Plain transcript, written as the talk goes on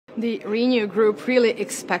The Renew Group really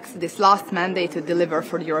expects this last mandate to deliver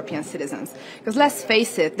for the European citizens. Because let's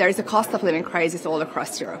face it, there is a cost of living crisis all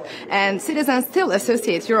across Europe. And citizens still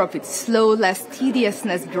associate Europe with slowness,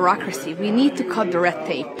 tediousness, bureaucracy. We need to cut the red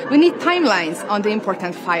tape. We need timelines on the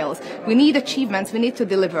important files. We need achievements we need to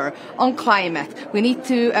deliver on climate. We need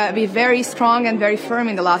to be very strong and very firm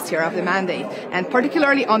in the last year of the mandate. And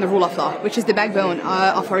particularly on the rule of law, which is the backbone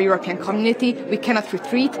of our European community. We cannot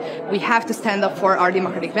retreat. We have to stand up for our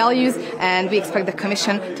democratic values, and we expect the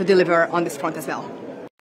Commission to deliver on this front as well.